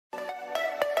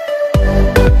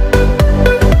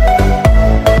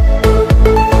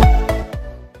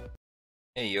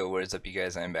what is up, you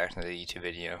guys? I'm back to another YouTube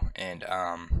video, and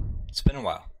it's been a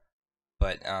while,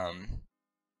 but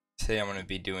today I'm going to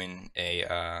be doing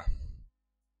a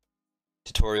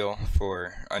tutorial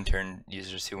for Unturned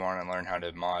users who want to learn how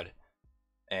to mod,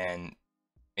 and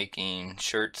making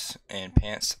shirts and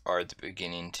pants are the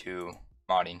beginning to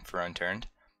modding for Unturned.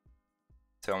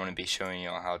 So I'm going to be showing you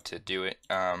all how to do it.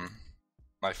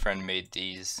 My friend made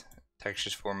these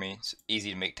textures for me. It's easy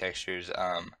to make textures.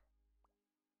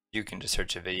 You can just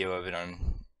search a video of it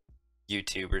on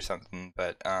YouTube or something,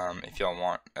 but if y'all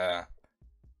want a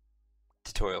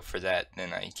tutorial for that,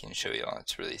 then I can show y'all.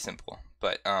 It's really simple,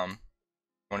 but I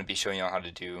want to be showing y'all how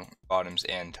to do bottoms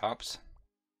and tops.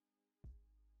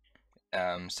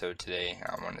 So today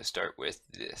I want to start with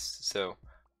this. So what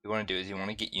you want to do is you want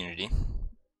to get Unity,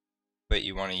 but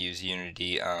you want to use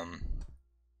Unity,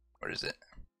 what is it?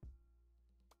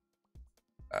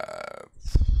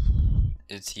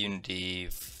 It's Unity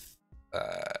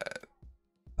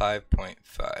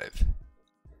 5.5.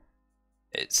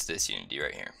 It's this Unity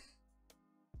right here.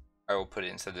 I will put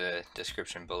it into the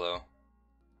description below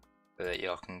so that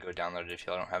y'all can go download it if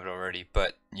y'all don't have it already,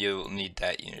 but you'll need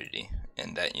that Unity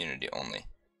and that Unity only.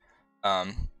 But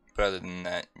other than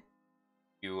that,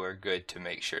 you are good to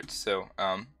make shirts. So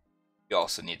you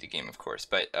also need the game, of course,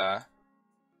 but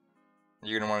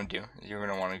you're gonna want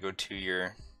to go to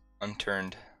your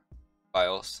Unturned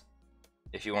files.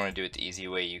 If you want to do it the easy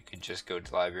way, you could just go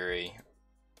to library,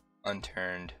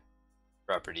 Unturned,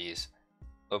 properties,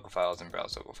 local files, and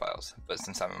browse local files. But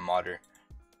since I'm a modder,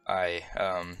 I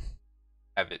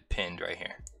have it pinned right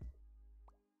here.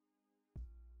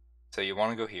 So you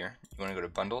want to go here, you want to go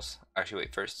to bundles. Actually,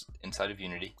 wait, first inside of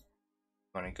Unity,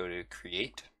 you want to go to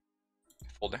create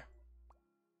folder.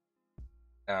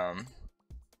 Let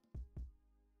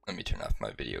me turn off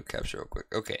my video capture real quick.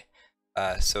 Okay.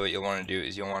 So what you'll want to do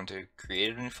is you'll want to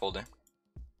create a new folder.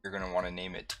 You're going to want to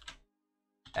name it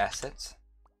assets,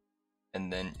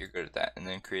 and then you're good at that, and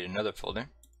then create another folder,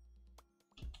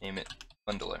 name it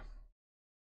bundler.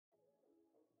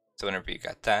 So whenever you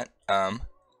got that,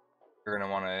 you're going to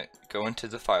want to go into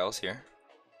the files here.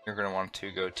 You're going to want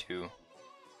to go to,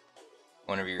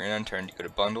 whenever you're in Unturned, you go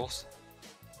to bundles,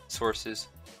 sources,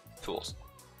 tools.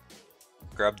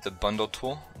 Grab the bundle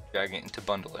tool, drag it into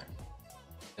bundler.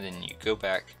 And then you go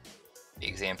back,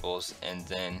 examples, and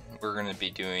then we're going to be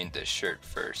doing the shirt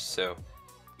first. So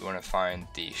you want to find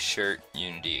the shirt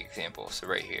Unity example. So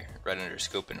right here, right under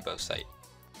scope and above site.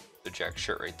 So drag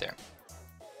shirt right there.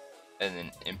 And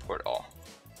then import all.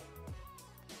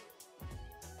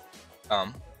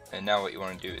 And now what you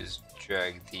want to do is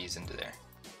drag these into there.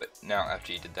 But now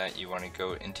after you did that, you want to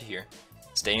go into here,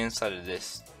 stay inside of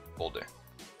this folder,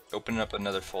 open up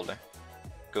another folder.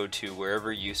 Go to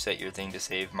wherever you set your thing to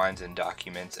save. Mine's in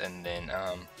documents, and then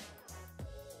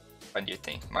find your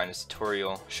thing. Mine is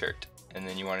tutorial shirt, and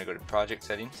then you want to go to project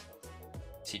settings.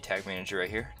 See tag manager right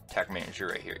here, tag manager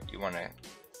right here. You want to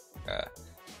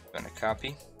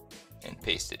copy and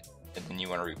paste it, and then you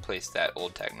want to replace that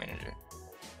old tag manager.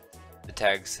 The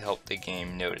tags help the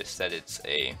game notice that it's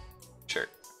a shirt.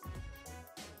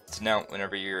 So now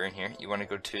whenever you're in here, you want to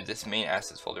go to this main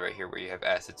assets folder right here where you have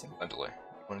assets and bundler.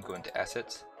 You want to go into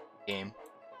assets, game,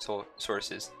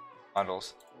 sources,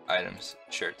 models, items,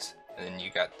 shirts, and then you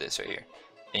got this right here.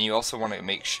 And you also want to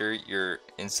make sure you're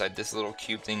inside this little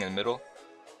cube thing in the middle,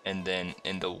 and then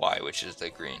in the Y, which is the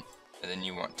green, and then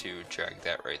you want to drag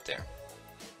that right there,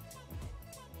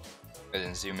 and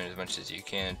then zoom in as much as you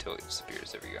can until it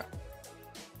disappears. There we go.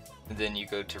 And then you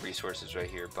go to resources right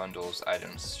here, bundles,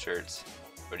 items, shirts,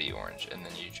 go to orange, and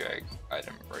then you drag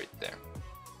item right there.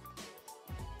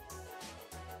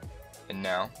 And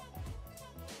now,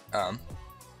 what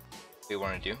you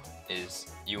want to do is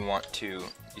you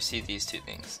see these two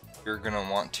things. You're going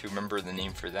to want to remember the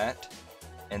name for that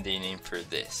and the name for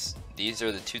this. These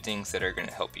are the two things that are going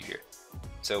to help you here.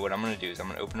 So what I'm going to do is I'm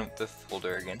going to open up the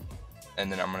folder again, and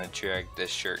then I'm going to drag this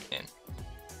shirt in.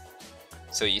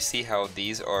 So you see how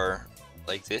these are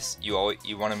like this? You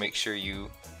want to make sure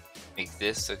you make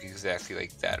this look exactly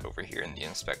like that over here in the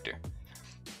inspector.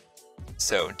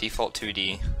 So default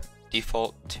 2D,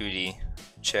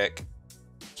 check,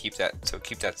 keep that, so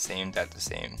keep that same, that the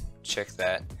same, check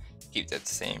that, keep that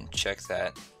the same, check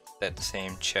that the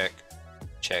same, check,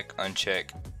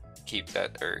 uncheck, keep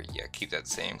that, or yeah, keep that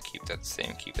same, keep that the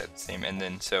same, keep that the same, and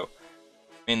then so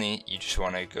mainly you just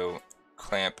want to go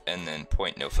clamp and then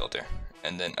point no filter,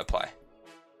 and then apply.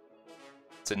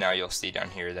 So now you'll see down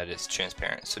here that it's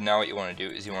transparent. So now what you want to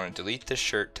do is you want to delete the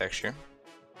shirt texture,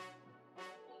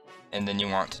 and then you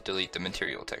want to delete the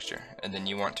material texture, and then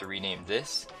you want to rename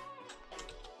this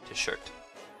to shirt.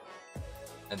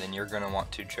 and then you're going to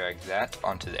want to drag that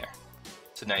onto there.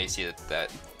 So now you see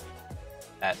that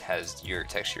has your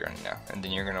texture on it now, and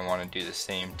then you're going to want to do the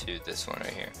same to this one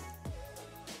right here.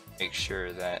 Make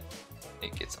sure that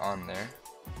it gets on there.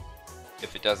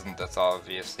 If it doesn't, that's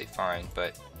obviously fine,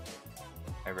 but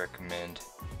I recommend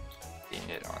getting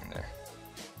it on there.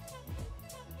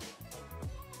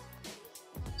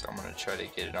 So I'm going to try to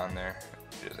get it on there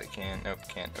as good as I can. Nope,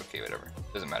 can't. Okay, whatever.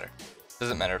 Doesn't matter.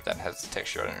 Doesn't matter if that has the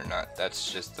texture on it or not.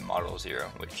 That's just the model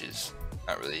 0, which is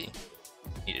not really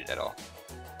needed at all.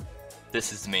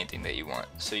 This is the main thing that you want.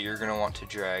 So you're going to want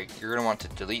to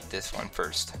delete this one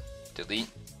first. Delete,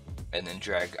 and then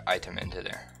drag item into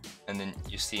there. And then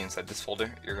you see inside this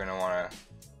folder, you're going to want to,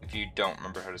 if you don't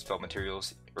remember how to spell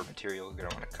materials or material, you're going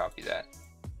to want to copy that.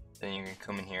 Then you're going to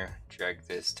come in here, drag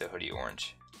this to hoodie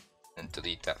orange, and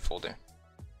delete that folder.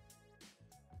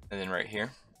 And then right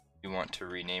here, you want to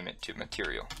rename it to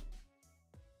material.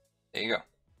 There you go.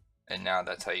 And now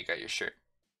that's how you got your shirt.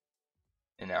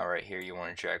 And now right here you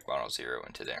want to drag model 0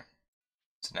 into there.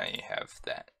 So now you have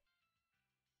that.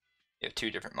 You have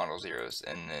 2 different model 0s,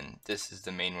 and then this is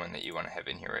the main one that you want to have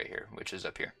in here right here, which is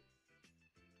up here.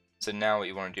 So now what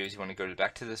you want to do is you want to go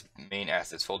back to this main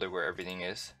assets folder where everything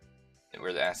is,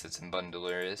 where the assets and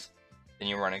bundler is. Then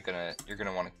you're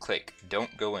gonna want to click.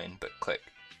 Don't go in, but click.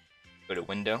 Go to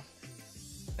window,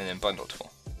 and then bundle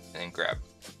tool, and then grab.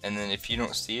 And then if you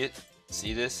don't see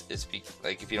this, it's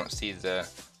like if you don't see the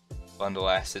bundle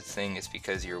assets thing, it's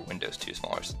because your window's too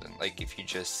small or something. Like if you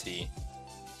just see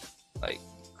like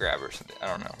grab or something, I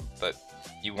don't know, but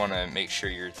you want to make sure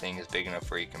your thing is big enough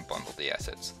where you can bundle the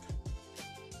assets.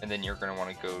 And then you're going to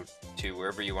want to go to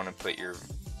wherever you want to put your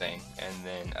thing, and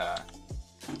then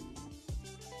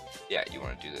yeah, you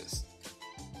want to do this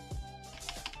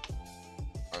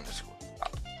underscore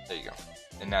top. There you go.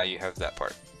 And now you have that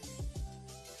part.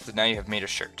 So now you have made a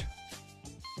shirt.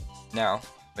 Now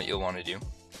what you'll want to do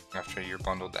after you're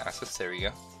bundled the assets, there we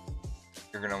go,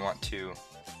 you're going to want to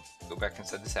go back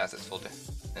inside this assets folder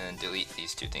and delete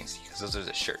these 2 things because those are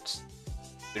the shirts.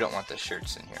 We don't want the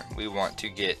shirts in here. We want to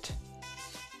get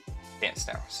pants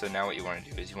now. So now what you want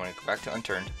to do is you want to go back to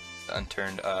Unturned, the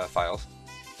Unturned files,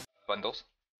 bundles,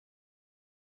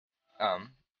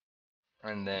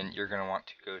 and then you're going to want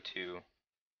to go to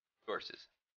sources,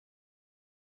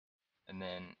 and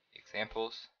then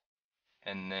examples,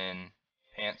 and then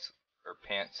pants,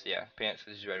 yeah, pants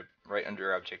is right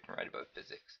under object and right above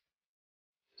physics.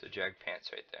 So drag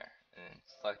pants right there, and then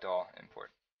select all, import.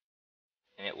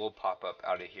 And it will pop up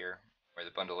out of here where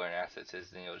the bundler and assets is,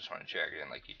 then you'll just want to drag it in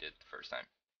like you did the first time.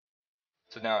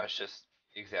 So now it's just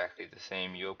exactly the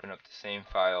same. You open up the same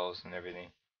files and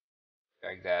everything.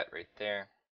 Drag that right there.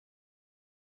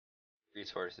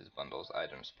 Resources, bundles,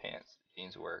 items, pants,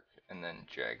 jeans, work, and then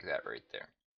drag that right there.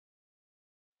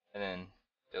 And then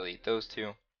delete those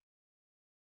 2.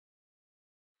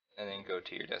 And then go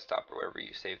to your desktop or wherever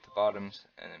you saved the bottoms,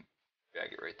 and then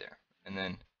drag it right there. And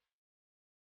then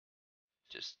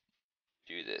just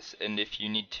do this. And if you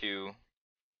need to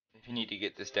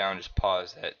get this down, just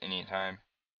pause at any time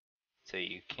so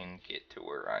you can get to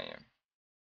where I am.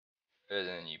 And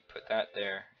then you put that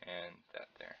there and that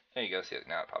there. There you go. See,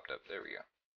 now it popped up. There we go.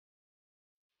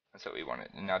 That's what we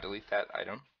wanted. And now delete that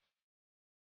item.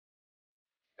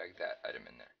 Drag that item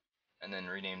in there. And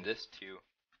then rename this to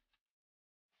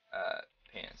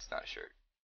pants, not shirt.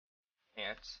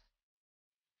 Pants.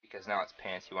 Because now it's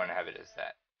pants, you want to have it as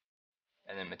that.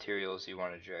 And then materials, you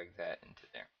want to drag that into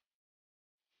there.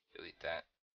 Delete that.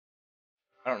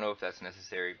 I don't know if that's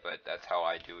necessary, but that's how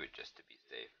I do it just to be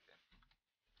safe.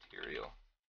 Material.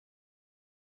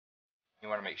 You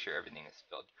want to make sure everything is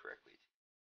spelled correctly,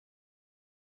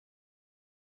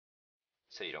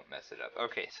 so you don't mess it up.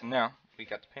 Okay, so now we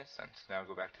got the pants done. So now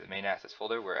go back to the main assets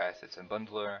folder where assets and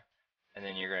bundler are, and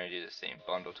then you're going to do the same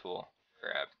bundle tool,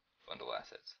 grab bundle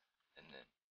assets, and then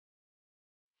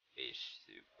page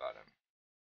to bottom.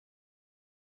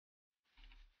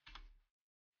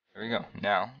 There we go.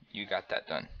 Now you got that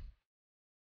done.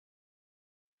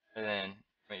 And then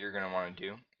what you're going to want to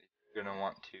do is you're going to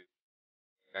want to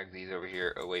drag these over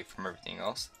here away from everything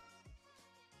else.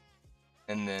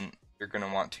 And then you're going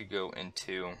to want to go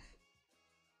into,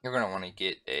 you're going to want to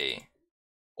get a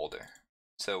folder.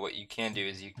 So what you can do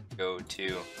is you can go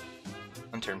to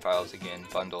Unturned files again,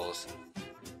 bundles,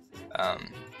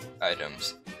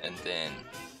 items, and then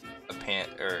a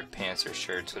pants or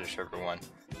shirts, whichever one.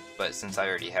 But since I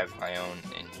already have my own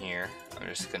in here, I'm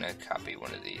just going to copy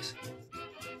one of these.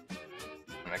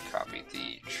 I'm going to copy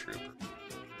the Trooper,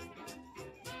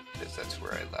 because that's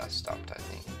where I last stopped, I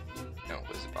think. No,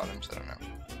 was it bottoms? I don't know.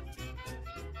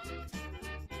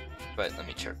 But let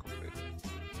me check real quick.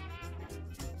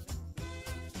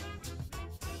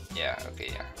 Yeah,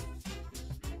 okay, yeah.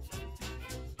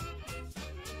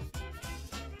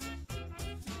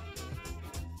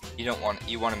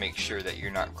 You want to make sure that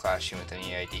you're not clashing with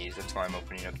any IDs. That's why I'm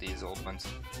opening up these old ones.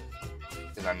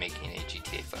 Because I'm making a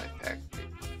GTA 5 pack.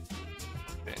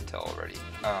 Couldn't tell already.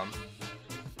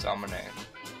 So I'm gonna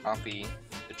copy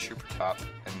the trooper top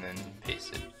and then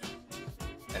paste it.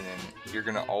 And then you're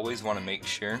gonna always want to make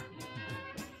sure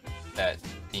that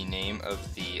the name of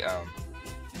the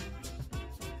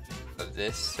of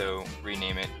this, so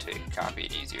rename it to copy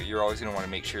it easier. You're always gonna want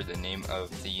to make sure the name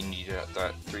of the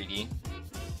Unity.3D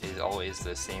is always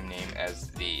the same name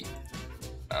as the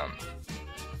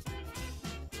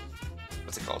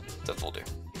what's it called? The folder.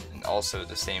 And also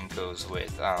the same goes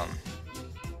with the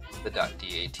 .dat,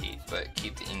 but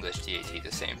keep the English DAT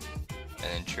the same, and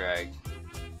then drag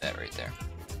that right there.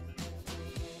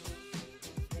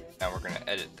 Now we're gonna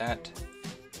edit that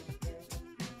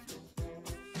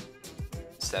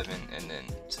 7 and then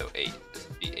so 8. This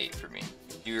would be 8 for me.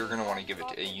 You're gonna want to give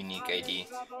it a unique ID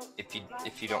if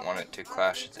you don't want it to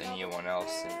clash with anyone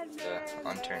else in the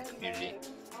Unturned community.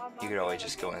 You could always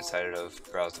just go inside of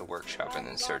browse the workshop and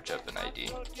then search up an ID.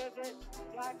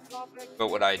 But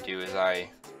what I do is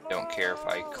I don't care if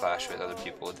I clash with other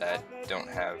people that don't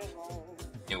have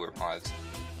newer mods.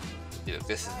 Look,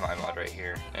 this is my mod right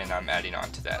here, and I'm adding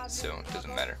on to that, so it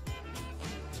doesn't matter.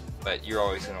 But you're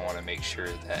always going to want to make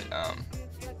sure that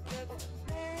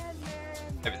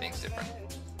everything's different.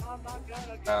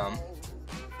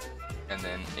 And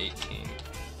then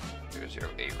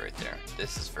 18008 right there.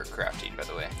 This is for crafting, by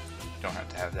the way. You don't have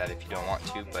to have that if you don't want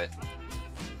to, but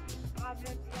I'm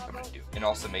gonna do. And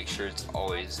also make sure it's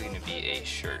always going to be a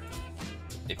shirt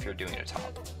if you're doing a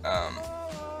top.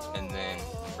 And then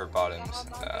for bottoms,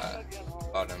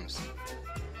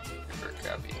 for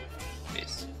copy,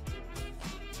 paste,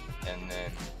 and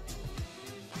then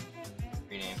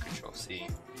rename Control C,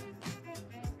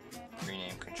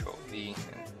 rename Control V,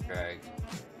 and drag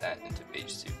that into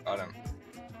page 2 bottom,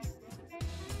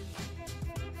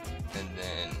 and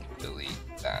then delete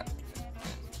that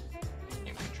and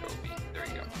name Control V. There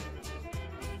we go.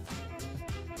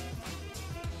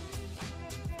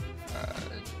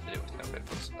 Did it with Notepad++.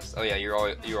 Oh yeah,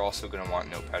 you're also gonna want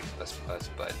Notepad++,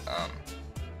 but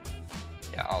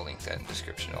yeah, I'll link that in the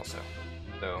description also.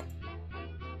 So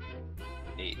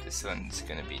 8. This one's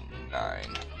gonna be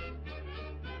 9.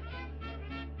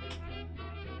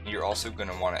 You're also going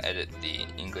to want to edit the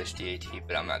English DAT,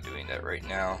 but I'm not doing that right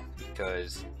now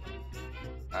because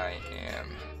I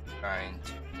am trying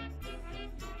to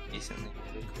decently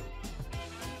edit.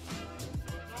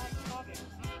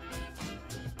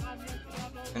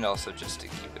 And also just to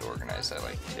keep it organized, I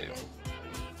like to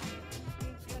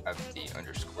have the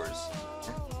underscores.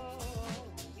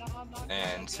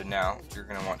 And so now you're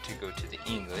going to want to go to the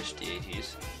English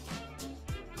DATs.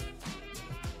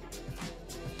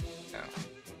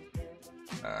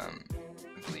 I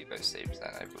believe I saved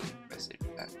that. I believe I saved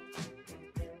that.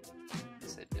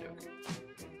 Yes, I did. Okay.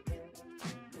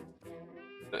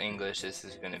 So English, this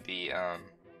is going to be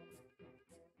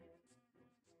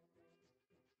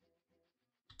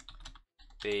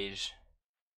beige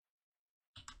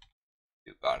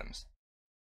to bottoms.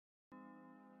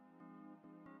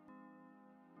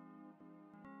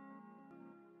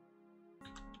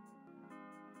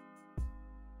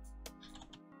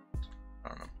 I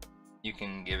don't know. You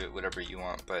can give it whatever you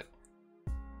want, but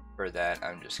for that,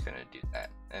 I'm just gonna do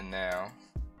that. And now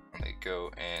I'm gonna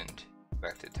go and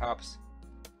back to tops,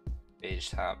 beige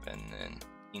top, and then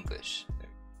English.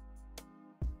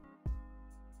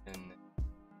 And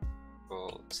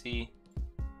Control C,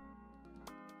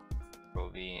 Control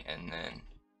V, and then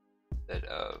instead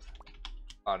of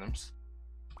bottoms,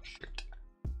 shirt.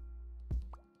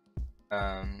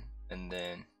 And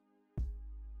then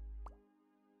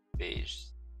beige.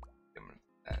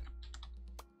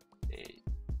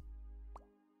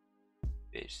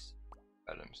 Beige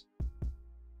bottoms.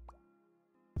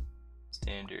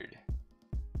 Standard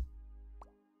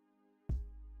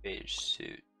beige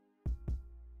suit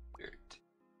shirt.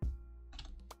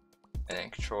 And then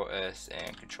Control S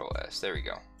and Control S. There we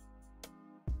go.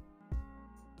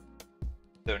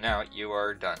 So now you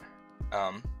are done.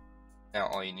 Now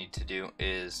all you need to do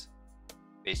is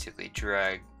basically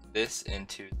drag this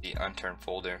into the Unturned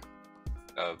folder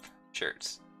of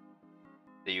shirts.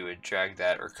 So you would drag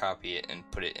that or copy it and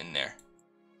put it in there.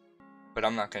 But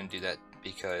I'm not going to do that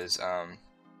because,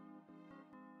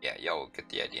 yeah, y'all get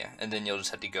the idea. And then you'll just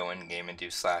have to go in game and do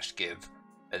 /give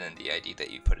and then the ID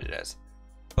that you put it as.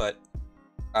 But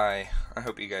I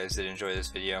hope you guys did enjoy this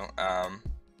video. Yeah,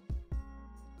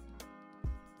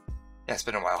 it's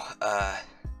been a while.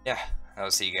 Yeah,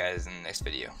 I'll see you guys in the next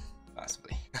video,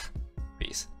 possibly.